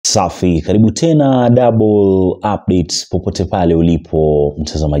Safi, karibu tena double updates popote pale ulipo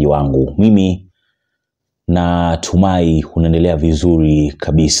mtazamaji wangu. Mimi natumai unaendelea vizuri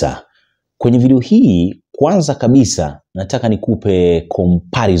kabisa. Kwenye video hii kwanza kabisa nataka nikupe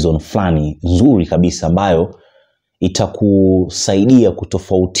comparison fulani nzuri kabisa ambayo itakusaidia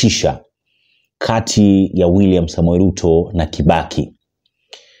kutofautisha kati ya William Samoei Ruto na Kibaki.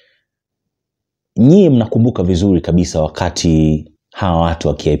 Nyie mnakumbuka vizuri kabisa wakati hawa watu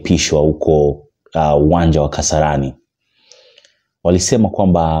wakiapishwa huko uwanja wa Kasarani. Walisema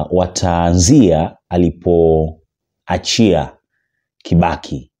kwamba wataanzia alipoachia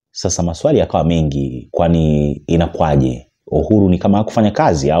Kibaki. Sasa maswali yakawa mengi, kwani inakwaje? Uhuru ni kama hakufanya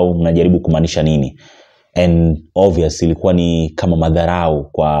kazi au mnajaribu kumaanisha nini? And obviously ilikuwa ni kama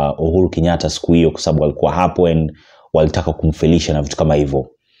madharau kwa Uhuru Kenyatta siku hiyo kwa sababu walikuwa hapo and walitaka kumfelisha na vitu kama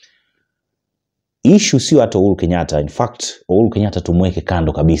hivyo. Issue sio hata Uhuru Kenyatta. In fact, Uhuru Kenyatta tumweke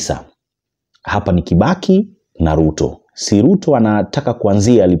kando kabisa. Hapa ni Kibaki na Ruto. Si Ruto anataka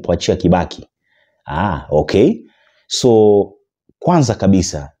kuanzia alipoachia Kibaki. Okay. So kwanza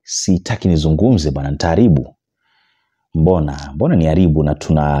kabisa sitaki nizungumze bana, nitaharibu. Mbona ni haribu na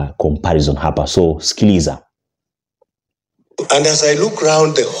tuna comparison hapa. So sikiliza. And as I look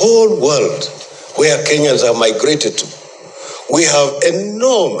around the whole world where Kenyans are migrated to, we have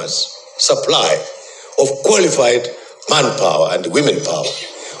enormous supply of qualified manpower and women power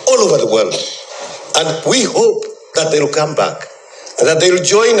all over the world. And we hope that they will come back and that they will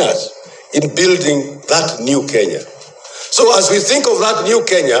join us in building that new Kenya. So as we think of that new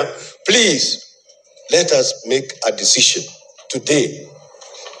Kenya, please let us make a decision today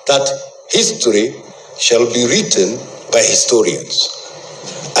that history shall be written by historians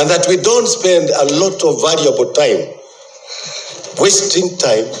and that we don't spend a lot of valuable time wasting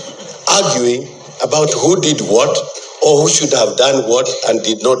time arguing about who did what or who should have done what and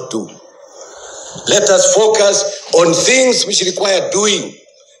did not do. Let us focus on things which require doing,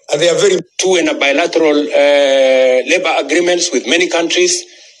 and they are very two in a bilateral labor agreements with many countries.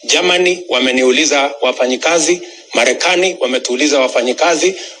 Germany wameniuliza wafanyikazi, Marekani wametuuliza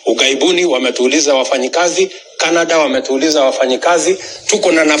wafanyikazi, Ugaibuni wametuuliza wafanyikazi, Canada wametuuliza wafanyikazi.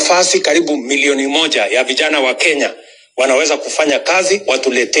 Tuko na nafasi karibu 1,000,000 ya vijana wa Kenya wanaweza kufanya kazi,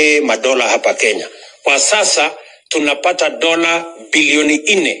 watuletee madola hapa Kenya. Kwa sasa tunapata dola bilioni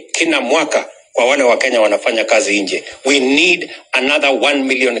 4 kila mwaka kwa wale wa Kenya wanafanya kazi nje. We need another 1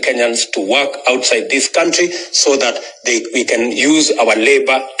 million Kenyans to work outside this country so that we can use our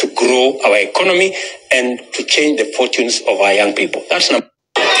labor to grow our economy and to change the fortunes of our young people. That's number.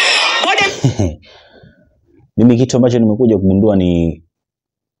 Mimi kitu ambacho nimekuja kugundua ni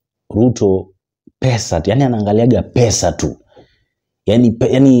Ruto pesa, yani anaangaliaga pesa tu.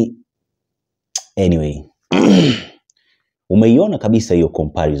 Yani anyway. Umeiona kabisa hiyo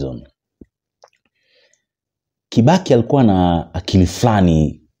comparison. Kibaki alikuwa na akili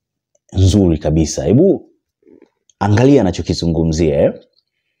fulani nzuri kabisa. Hebu angalia anachokizungumzia.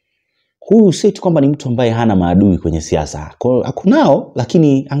 Huyu si tu kwamba ni mtu ambaye hana maadui kwenye siasa. Hakunao,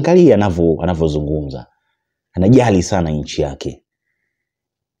 lakini angalia anavyozungumza. Anajali sana nchi yake.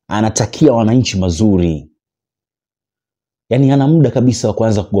 Anatakia wananchi mazuri. Yani hana muda kabisa wa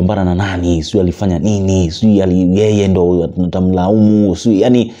kuanza kugombana na nani, sio alifanya nini, sio yeye ndo tutamlaumu, sio,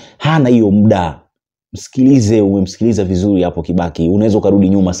 yani hana hiyo muda. Msikilize, umemsikiliza vizuri hapo Kibaki, unaweza ukarudi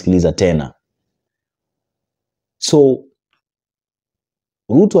nyuma sikiliza tena. So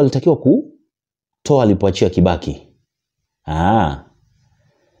Ruto alitakiwa kutoa alipoachia Kibaki.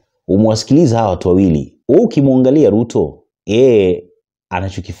 Umwasikiliza hawa watu wawili. Wewe ukimwangalia Ruto,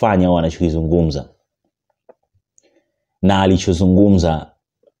 anachokifanya au anachokizungumza na alichozungumza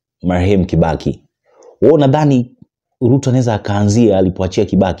marehemu Kibaki, wewe unadhani Ruto anaweza akaanzia alipoachia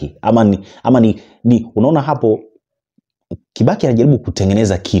Kibaki? Ama ni unaona hapo Kibaki anajaribu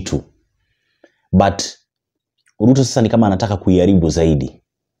kutengeneza kitu, but Ruto sasa ni kama anataka kuiharibu zaidi.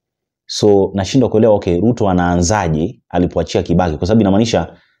 So nashindwa kuelewa Ruto anaanzaje alipoachia Kibaki, kwa sababu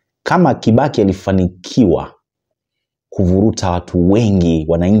inamaanisha kama Kibaki alifanikiwa kuvuruta watu wengi,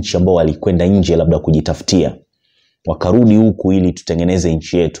 wananchi ambao walikwenda nje labda kujitafutia, wakarudi huku ili tutengeneze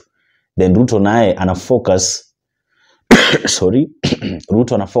nchi yetu, then Ruto naye ana focus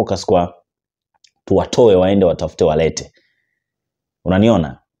Ruto ana focus kwa tuwatoe waende watafute walete.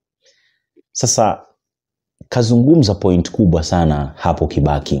 Unaniona? Sasa kazungumza point kubwa sana hapo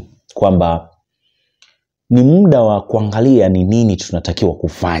Kibaki kwamba ni muda wa kuangalia ni nini tunatakiwa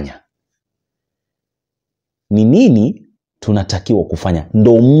kufanya. Ni nini tunatakiwa kufanya?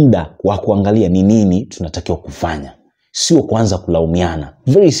 Ndio muda wa kuangalia ni nini tunatakiwa kufanya. Sio kuanza kulaumiana.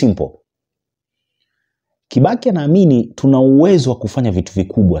 Very simple. Kibaki anaamini tuna uwezo wa kufanya vitu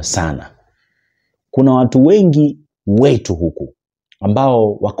vikubwa sana. Kuna watu wengi wetu huku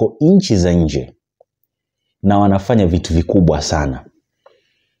ambao wako nchi za nje na wanafanya vitu vikubwa sana.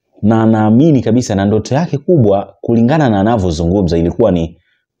 Na anaamini kabisa, na ndoto yake kubwa kulingana na anavyozungumza ilikuwa ni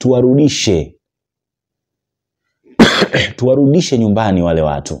tuwarudishe nyumbani wale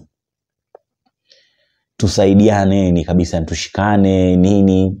watu. Tusaidiane ni kabisa, tushikane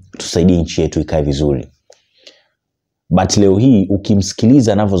nini, tusaidie nchi yetu ikae vizuri. But leo hii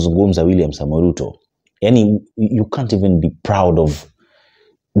ukimsikiliza anavyozungumza William Samoei Ruto, yani you can't even be proud of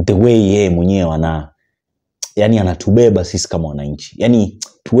the way yeye mwenyewe yani anatubeba sisi kama wananchi. Yani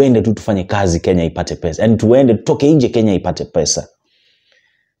tuende tu tufanye kazi Kenya ipate pesa. Yani tuende tutoke nje Kenya ipate pesa.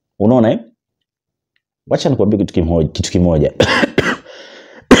 Unaona Wacha nikwambie kitu kimoja.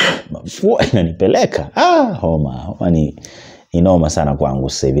 Mafua inanipeleka. Homa ni inoma sana kwangu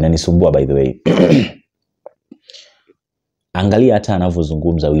sasa hivi. Inanisumbua by the way. Angalia hata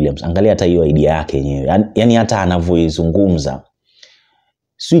anavyozungumza Williams. Angalia hata hiyo idea yake yenyewe. Yani hata anavyozungumza.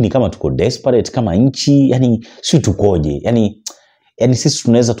 Sisi ni kama tuko desperate kama nchi, yani sisi tukoje? Yani sisi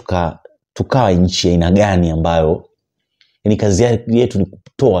tunaweza tukawa nchi aina gani ambayo yani kazi yetu ni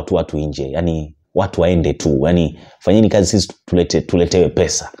kutoa tu watu nje. Yani watu waende tu. Yani fanyeni kazi, sisi tuletewe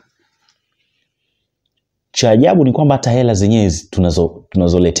pesa. Cha ajabu ni kwamba hata hela zenyewe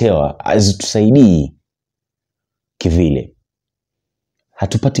tunazoletewa hazitusaidii kivile.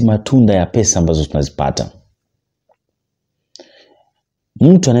 Hatupati matunda ya pesa ambazo tunazipata.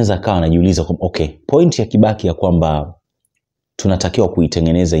 Mtu anaweza akawa anajiuliza okay, point ya Kibaki ya kwamba tunatakiwa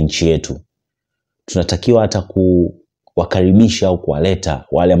kuitengeneza nchi yetu. Tunatakiwa hata kuwakaribisha au kuwaleta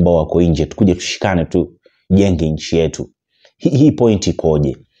wale ambao wako nje, tukuje tushikane tujenge nchi yetu. Hii point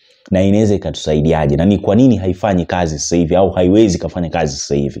ikoje? Na inaweza ikatusaidiaje? Na ni kwa nini haifanyi kazi sasa hivi au haiwezi kufanya kazi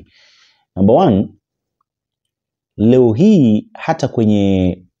sasa hivi? Number one, leo hii hata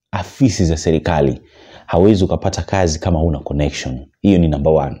kwenye afisi za serikali hauwezi ukapata kazi kama huna connection. Hiyo ni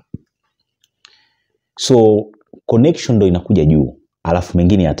number one. So connection ndo inakuja juu, alafu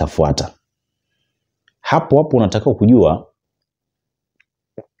mengine yatafuata. Hapo unatakiwa kujua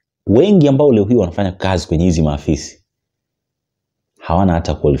wengi ambao leo hii wanafanya kazi kwenye hizi maafisi hawana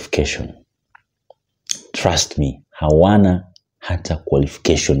hata qualification. Trust me, hawana hata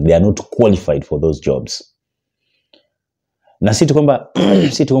qualification. They are not qualified for those jobs. Na si tu kwamba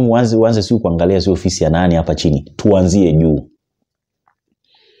uanze si kuangalia si ofisi ya nani hapa chini, tuanzie juu.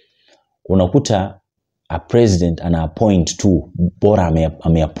 Unakuta a president ana appoint tu, bora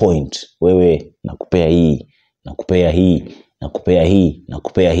ameappoint wewe, nakupea hii, nakupea hii, nakupea hii,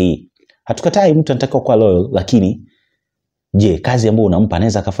 nakupea hii. Hatukatai mtu anataka kuwa loyal, lakini je, kazi ambayo unampa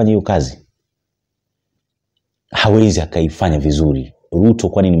anaweza akafanya hiyo kazi? Hawezi akaifanya vizuri. Ruto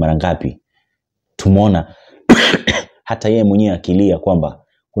kwani ni mara ngapi tumeona hata yeye mwenyewe akilia kwamba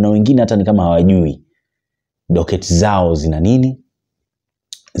kuna wengine hata ni kama hawajui docket zao zina nini,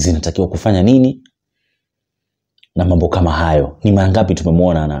 zinatakiwa kufanya nini na mambo kama hayo. Ni mara ngapi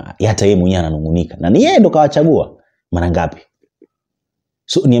tumemwona na hata yeye mwenyewe ananungunika, na ni yeye ndo kawachagua mara ngapi?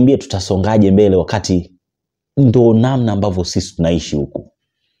 So niambie tutasongaje mbele wakati ndo namna ambavyo sisi tunaishi huku?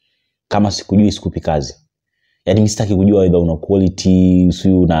 Kama sikujui sikupi kazi. Yani mimi sitaki kujua either una quality,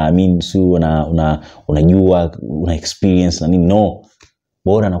 unajua, una experience na nini. No.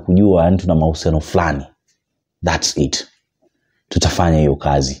 Bora na kujua yani tuna mahusiano fulani. That's it. Tutafanya hiyo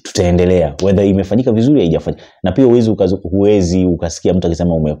kazi. Tutaendelea. Whether imefanyika vizuri au haijafanyika. Na pia huwezi ukasikia mtu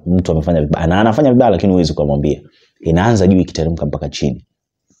akisema mtu amefanya vibaya. Na anafanya vibaya lakini huwezi kumwambia. Inaanza juu ikiteremka mpaka chini.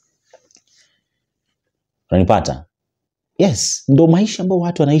 Unanipata? Yes, ndo maisha ambayo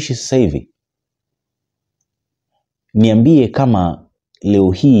watu wanaishi sasa hivi. Niambie kama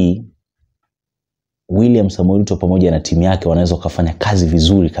leo hii William Samoei Ruto pamoja na timu yake wanaweza kufanya kazi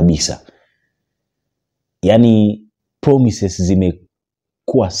vizuri kabisa. Yani promises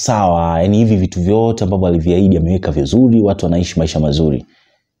zimekuwa sawa, yani hivi vitu vyote ambavyo aliviahidi ameweka vizuri, watu wanaishi maisha mazuri.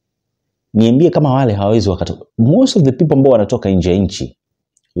 Niambie kama wale hawawezi most of the people ambao wanatoka nje ya nchi,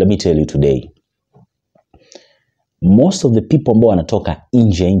 let me tell you today, most of the people ambao wanatoka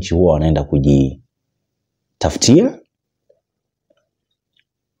nje ya nchi huwa wanaenda kujitafutia,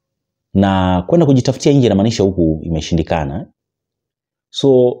 na kwenda kujitafutia nje inamaanisha huku imeshindikana.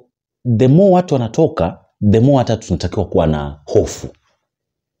 So the more watu wanatoka, the more hata tunatakiwa kuwa na hofu.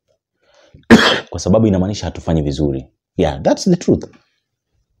 Kwa sababu inamaanisha hatufanyi vizuri. Yeah, that's the truth.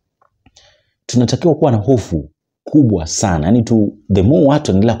 Tunatakiwa kuwa na hofu kubwa sana. Yani the more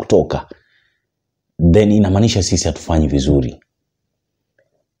watu wanaendelea kutoka, then inamaanisha sisi hatufanyi vizuri.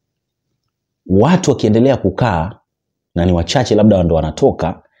 Watu wakiendelea kukaa na ni wachache labda ndo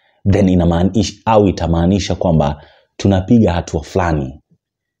wanatoka, then itamaanisha kwamba tunapiga hatua fulani.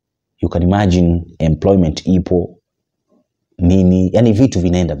 You can imagine employment ipo nini, yani vitu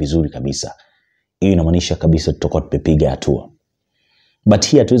vinaenda vizuri kabisa. Hiyo inamaanisha kabisa tutakuwa tumepiga hatua. But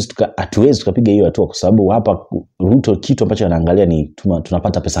here hatuwezi tukapiga hiyo hatua kwa sababu hapa Ruto kitu ambacho anaangalia ni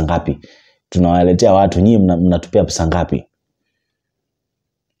tunapata pesa ngapi. Tunawaletea watu, nyinyi mnatupea pesa ngapi?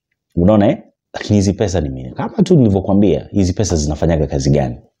 Unaona Lakini hizi pesa ni mimi. Kama tu nilivyokuambia, hizi pesa zinafanyaga kazi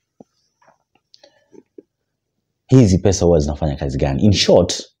gani? Hizi pesa huwa zinafanya kazi gani? In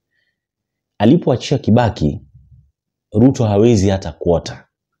short, alipoachia Kibaki, Ruto hawezi hata kuota.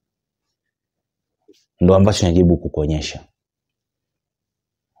 Ndio ambacho najaribu kukuonyesha.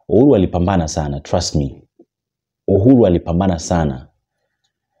 Uhuru alipambana sana, trust me. Uhuru alipambana sana.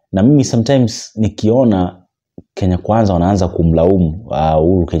 Na mimi sometimes nikiona Kenya Kwanza wanaanza kumlaumu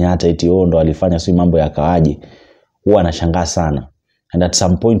Uhuru Kenyatta eti ndo alifanya sio mambo ya kawaje, huwa anashangaa sana. And at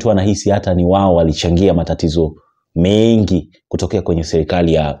some point huwa nahisi hata ni wao walichangia matatizo mengi kutokea kwenye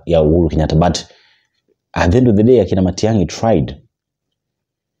serikali ya Uhuru Kenyatta. But at the end of the day akina Matiang'i tried.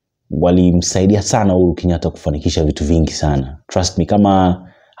 Walimsaidia sana Uhuru Kenyatta kufanikisha vitu vingi sana. Trust me, kama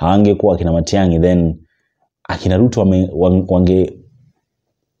hawangekuwa akina Matiang'i then akina Ruto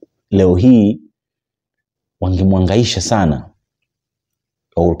leo hii wangemwangaisha sana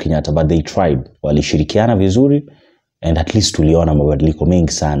Uhuru Kenyatta. But they tried. Walishirikiana vizuri and at least tuliona mabadiliko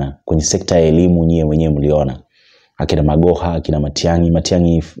mengi sana kwenye sekta ya elimu. Nyie wenyewe mliona akina Magoha, akina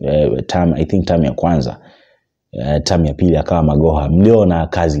Matiang'i I think term ya kwanza, term ya pili akawa Magoha. Mliona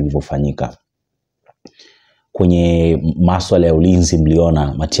kazi ilivyofanyika kwenye masuala ya ulinzi.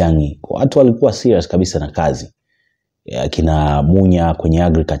 Mliona Matiang'i, watu walikuwa serious kabisa na kazi. Akina Munya kwenye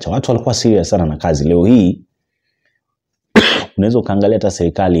agriculture, watu walikuwa serious sana na kazi. Leo hii unaweza ukaangalia hata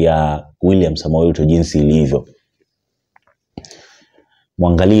serikali ya William Samoei Ruto jinsi ilivyo.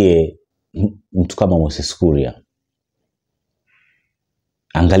 Muangalie mtu kama Moses Kuria,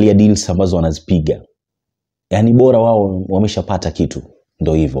 angalia deals ambazo wanazipiga. Yani bora wao wameshapata kitu,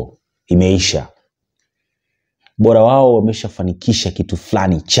 ndio hivyo, imeisha. Bora wao wameshafanikisha kitu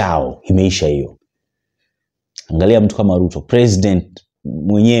fulani chao, imeisha hiyo. Angalia mtu kama Ruto, president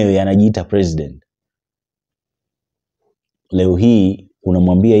mwenyewe anajiita president. Leo hii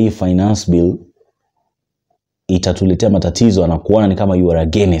unamwambia hii finance bill itatuletea matatizo, anakuona ni kama you are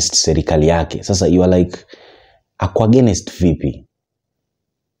against serikali yake. Sasa you are like, ako against vipi?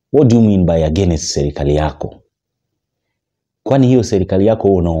 What do you mean by against serikali yako? Kwani hiyo serikali yako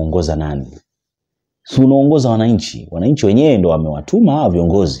unaongoza nani? Si unaongoza wananchi. Wananchi wenyewe ndio wamewatuma hawa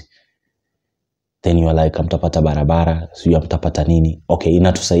viongozi. Then you are like, mtapata barabara, sio mtapata nini? Okay,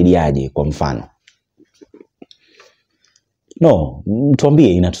 inatusaidiaje kwa mfano? No,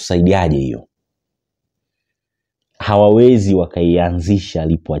 tuambie inatusaidiaje hiyo? Hawawezi wakaianzisha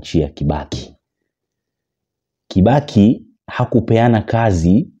alipoachia Kibaki. Kibaki hakupeana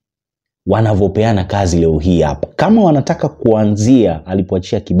kazi wanavyopeana kazi leo hii hapa. Kama wanataka kuanzia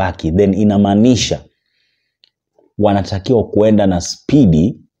alipoachia Kibaki, then inamaanisha wanatakiwa kuenda na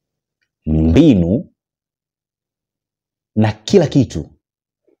spidi, mbinu na kila kitu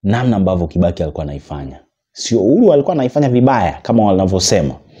namna ambavyo Kibaki alikuwa anaifanya. Sio Uhuru alikuwa anaifanya vibaya kama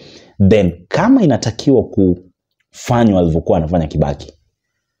wanavyosema. Then kama inatakiwa kufanywa alivyokuwa anafanya Kibaki,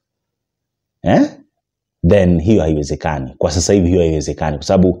 then hiyo haiwezekani. Kwa sasa hivi hiyo haiwezekani kwa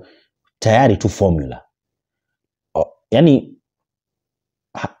sababu tayari tu formula. Yani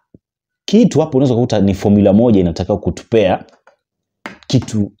kitu hapo unaweza kukuta ni formula moja inatakiwa kutupea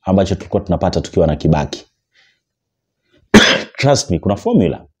kitu ambacho tulikuwa tunapata tukiwa na Kibaki. Trust me, kuna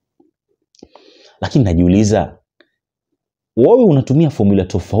formula. Lakini najiuliza, wewe unatumia formula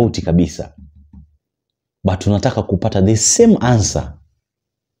tofauti kabisa, but unataka kupata the same answer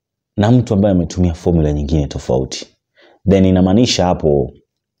na mtu ambaye ametumia formula nyingine tofauti. Then inamaanisha hapo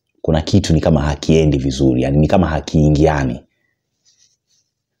kuna kitu ni kama hakiendi vizuri, yani ni kama hakiingiani.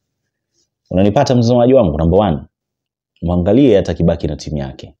 Unanipata mtazamaji wangu? Number 1, muangalie hata Kibaki na timu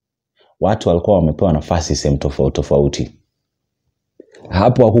yake. Watu walikuwa wamepewa nafasi sehemu tofauti tofauti.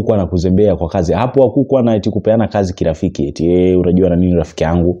 Hapo hakukuwa na kuzembea kwa kazi. Hapo hakukuwa na eti kupeana kazi kirafiki. Eti unajua na nini rafiki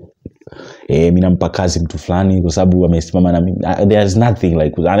yangu? Mimi nampa kazi mtu fulani kwa sababu amesimama na mimi. There's nothing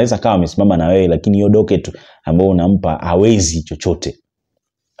like, anaweza kama amesimama na wewe lakini hiyo docket ambayo unampa hawezi chochote.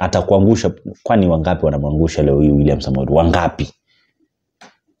 Atakuangusha. Kwani wangapi wanamwangusha leo hii William Samoei? Wangapi?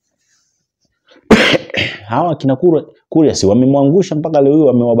 Hawa kina Kuria si wamemwangusha mpaka leo hii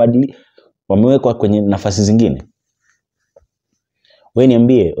wamewabadili, wamewekwa kwenye nafasi zingine. Wewe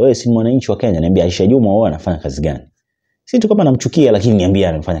niambie, wewe si mwananchi wa Kenya, niambie Aisha Juma wao anafanya kazi gani? Si tu kama namchukia, lakini niambie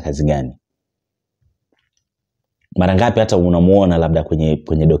anafanya kazi gani? Mara ngapi hata unamuona labda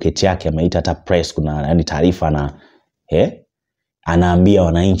kwenye docket yake ameita hata press, kuna yani taarifa na anaambia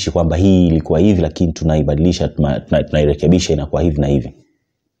wananchi kwamba hii ilikuwa hivi lakini tunaibadilisha, tunairekebisha inakuwa hivi na hivi.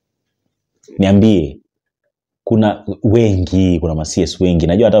 Niambie, kuna wengi, kuna ma-CS wengi.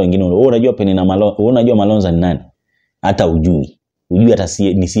 Najua hata wengine unajua Penina Malonza, unajua Malonza ni nani? Hata hujui hata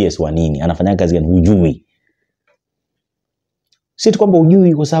ni CS wa nini, anafanya kazi gani, hujui. Si tu kwamba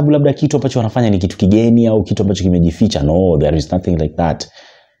hujui kwa sababu labda kitu ambacho wanafanya ni kitu kigeni au kitu ambacho kimejificha. No, there is nothing like that.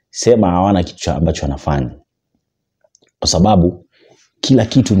 Sema hawana kitu ambacho wanafanya. Kwa sababu kila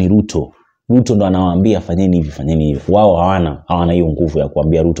kitu ni Ruto. Ruto ndo anawaambia fanyeni hivi, fanyeni hivi. Wao hawana hiyo nguvu ya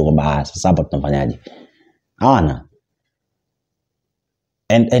kuambia Ruto kwamba sasa hapa tunafanyaje. Hawana.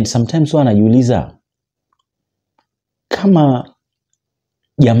 And sometimes wao anajiuliza kama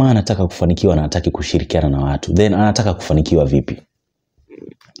jamaa anataka kufanikiwa na anataka kushirikiana na watu, then anataka kufanikiwa vipi?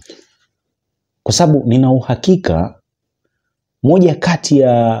 Kwa sababu nina uhakika moja kati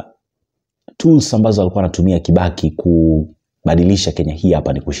ya tools ambazo alikuwa anatumia Kibaki kubadilisha Kenya hii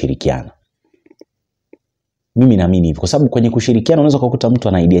hapa ni kushirikiana. Mimi naamini hivyo kwa sababu kwenye kushirikiana unaweza kukuta mtu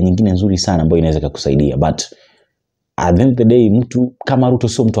ana idea nyingine nzuri sana ambayo inaweza kukusaidia, but at the end of the day mtu kama Ruto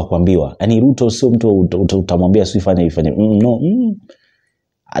sio mtu wa kuambiwa. Yaani Ruto sio mtu utamwambia usifanye hivi, fanye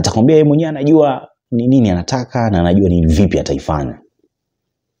atakwambia yeye mwenyewe anajua ni nini anataka na anajua ni vipi ataifanya.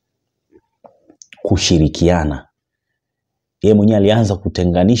 Kushirikiana, yeye mwenyewe alianza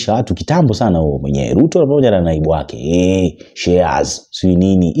kutenganisha watu kitambo sana huo mwenyewe. Ruto pamoja na naibu wake shares si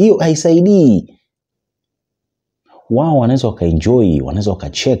nini, hiyo haisaidii. Wao wanaweza wakaenjoy, wanaweza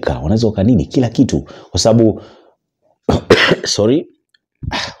wakacheka, wanaweza wakanini kila kitu kwa sababu sorry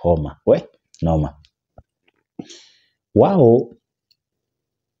noma. Wao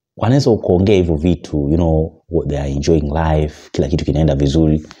wanaweza kuongea hivyo vitu, they are enjoying life, kila kitu kinaenda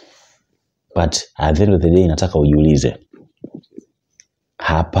vizuri, but at the end of the day nataka ujiulize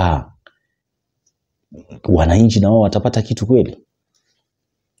hapa wananchi na wao watapata kitu kweli?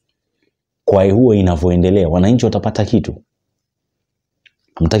 Kwa hiyo inavyoendelea wananchi watapata kitu?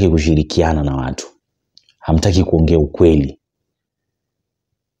 Hamtaki kushirikiana na watu, hamtaki kuongea ukweli,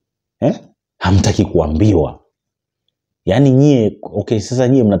 hamtaki kuambiwa. Yaani nyie sasa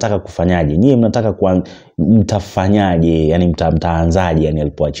nyie mnataka kufanyaje? Nyie mnataka mtafanyaje? Yaani mtaanzaje yani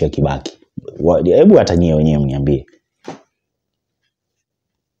alipoachia Kibaki? Hebu hata nyie wenyewe mniambie.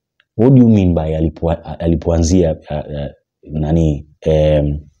 What do you mean by alipoanzia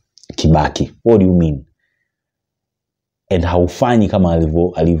Kibaki? What do you mean? And haufanyi kama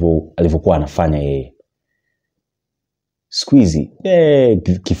alivyokuwa anafanya yeye. Squeezy,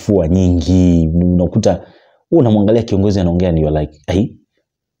 kifua nyingi, unakuta unamwangalia kiongozi anaongea ni like,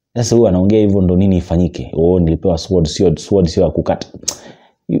 sasa huyu anaongea hivyo ndo nini ifanyike? Nilipewa sword sio kukata.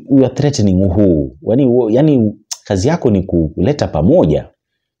 You are threatening who? Yaani kazi yako ni kuleta pamoja.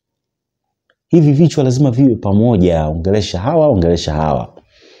 Hivi vichwa lazima viwe pamoja, ongelesha hawa.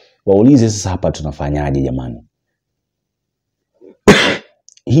 Waulize sasa hapa tunafanyaje jamani?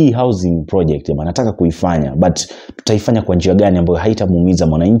 Hii housing project jamani nataka kuifanya, but tutaifanya kwa njia gani ambayo haitamuumiza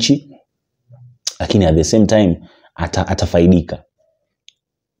mwananchi lakini at the same time atafaidika?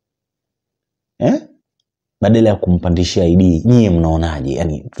 Badala ya kumpandishia ID, nyie mnaonaje?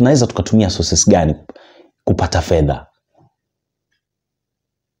 Yaani tunaweza tukatumia sources gani kupata fedha?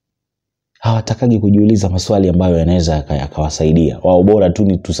 Hawatakagi kujiuliza maswali ambayo yanaweza yakawasaidia. Wao bora tu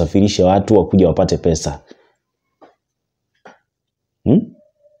ni tusafirishe watu wakuja wapate pesa.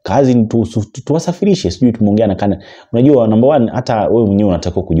 Kazi ni tuwasafirishe, sijui tumeongea na kana. Unajua number 1 hata wewe mwenyewe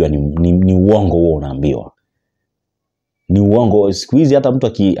unataka kujua ni uongo huo unaambiwa. Ni uongo. Siku hizi hata mtu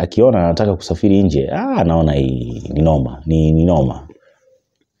akiona anataka kusafiri nje, anaona hii ni noma, ni noma.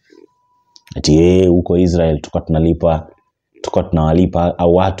 Ati huko Israel tukao tunawalipa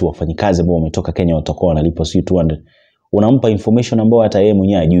au watu wafanyikazi ambao wametoka Kenya watakuwa wanalipa sio 200. Unampa information ambayo hata yeye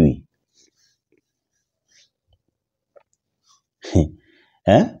mwenyewe hajui.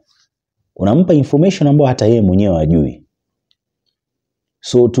 Unampa information ambayo hata yeye mwenyewe hajui.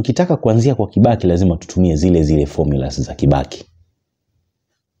 So tukitaka kuanzia kwa Kibaki lazima tutumie zile formulas za Kibaki.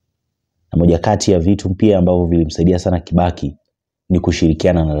 Na moja kati ya vitu pia ambavyo vilimsaidia sana Kibaki ni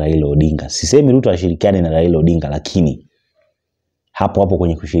kushirikiana na Raila Odinga. Sisemi Ruto ashirikiane na Raila Odinga, lakini hapo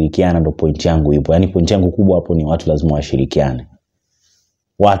kwenye kushirikiana ndo point yangu ipo. Yaani point yangu kubwa hapo ni watu lazima washirikiane.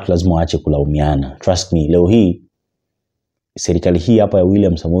 Watu lazima waache kulaumiana. Trust me, leo hii serikali hii hapa ya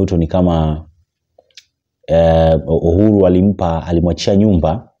William Samoei Ruto ni kama Uhuru alimwachia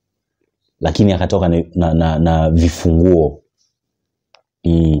nyumba lakini akatoka na vifunguo.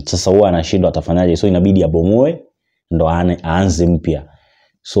 Sasa huwa anashindwa atafanyaje, so inabidi abomoe ndo aanze mpya.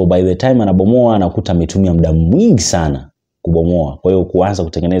 So by the time anabomoa anakuta ametumia muda mwingi sana kubomoa. Kwa hiyo kuanza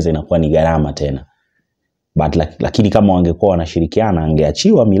kutengeneza inakuwa ni gharama tena. But lakini kama wangekuwa wanashirikiana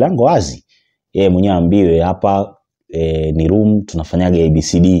angeachiwa milango wazi. Yeye mwenyewe ambiwe hapa ni room tunafanyaga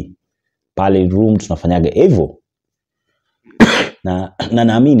ABCD. Pale room tunafanyaga hivyo. na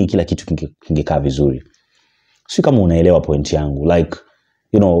naamini kila kitu kingekaa vizuri. Si kama unaelewa point yangu. Like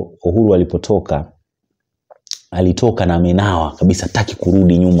Uhuru alipotoka alitoka na amenawa kabisa, hataki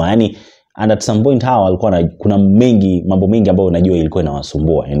kurudi nyuma. Yani and at some point hawa walikuwa kuna mambo mengi ambayo unajua ilikuwa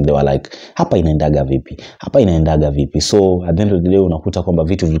inawasumbua, and they were like hapa inaendaga vipi? Hapa inaendaga vipi? So at the end of the day unakuta kwamba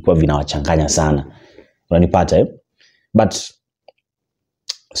vitu vilikuwa vinawachanganya sana. Unanipata But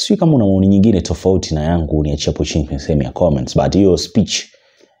si kama una maoni nyingine tofauti na yangu, niachie hapo chini kwenye sehemu ya comments. But hiyo speech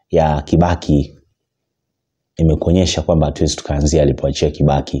ya Kibaki imekuonyesha kwamba hatuwezi tukaanzia alipoachia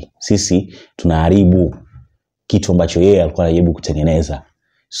Kibaki. Sisi tunaharibu kitu ambacho yeye alikuwa anajaribu kutengeneza.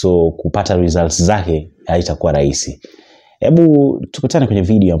 So kupata results zake haitakuwa rahisi. Hebu tukutane kwenye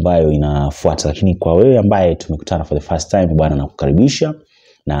video ambayo inafuata, lakini kwa wewe ambaye tumekutana for the first time, bwana nakukaribisha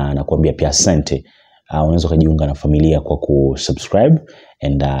na nakuambia pia asante. Unaweza kujiunga na familia kwa kusubscribe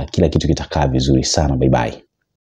and kila kitu kitakaa vizuri sana. Bye bye.